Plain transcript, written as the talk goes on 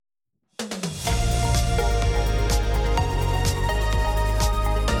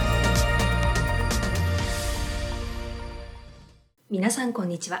皆さんこん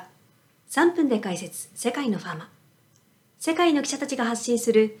にちは。3分で解説世界のファーマ。世界の記者たちが発信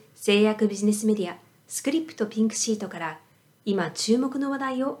する製薬ビジネスメディアスクリプトピンクシートから今注目の話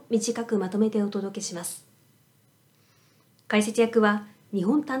題を短くまとめてお届けします。解説役は日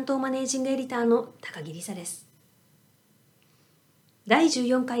本担当マネージングエディターの高木梨沙です。第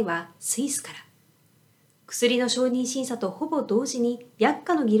14回はスイスから薬の承認審査とほぼ同時に薬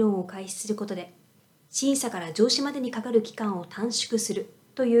価の議論を開始することで審査から上市までにかかる期間を短縮する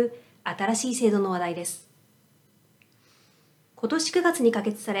という新しい制度の話題です。今年9月に可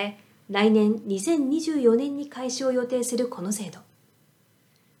決され、来年2024年に開始を予定するこの制度。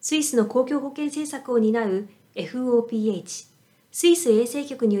スイスの公共保健政策を担う FOPH、スイス衛生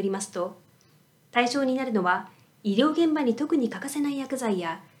局によりますと、対象になるのは医療現場に特に欠かせない薬剤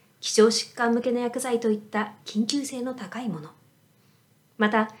や希少疾患向けの薬剤といった緊急性の高いもの。ま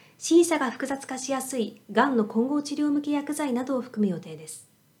た、審査が複雑化しやすいがんの混合治療向け薬剤などを含む予定です。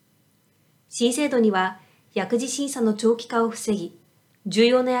新制度には薬事審査の長期化を防ぎ、重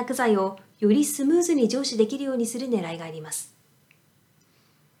要な薬剤をよりスムーズに上市できるようにする狙いがあります。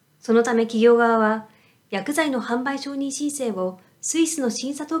そのため企業側は薬剤の販売承認申請をスイスの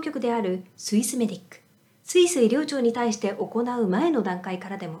審査当局であるスイスメディック、スイス医療庁に対して行う前の段階か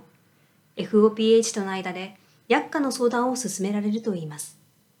らでも FOPH との間で薬価の相談を進められるといいます。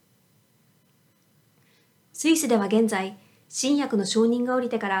スイスでは現在、新薬の承認が下り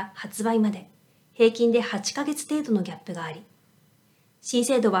てから発売まで平均で8ヶ月程度のギャップがあり、新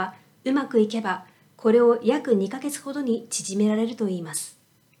制度はうまくいけばこれを約2ヶ月ほどに縮められるといいます。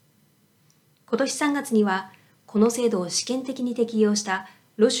今年3月にはこの制度を試験的に適用した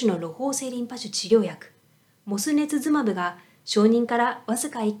ロシュの露胞性リンパ腫治療薬モスネツズマブが承認からわず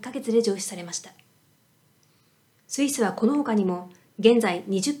か1ヶ月で上市されました。スイスはこの他にも現在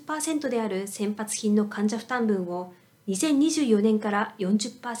 20% である先発品の患者負担分を2024年から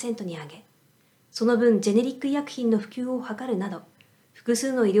 40% に上げ、その分ジェネリック医薬品の普及を図るなど、複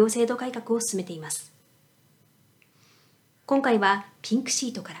数の医療制度改革を進めています。今回はピンクシ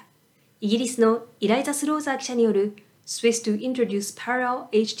ートから、イギリスのイライザ・スローザー記者による Swiss to introduce parallel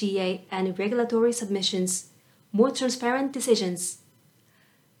HTA and regulatory submissions, more transparent decisions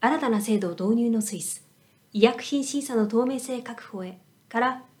新たな制度導入のスイス、医薬品審査の透明性確保へか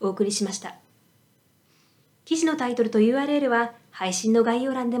らお送りしました。記事のタイトルと URL は配信の概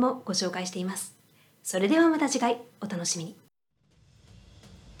要欄でもご紹介しています。それではまた次回お楽しみに。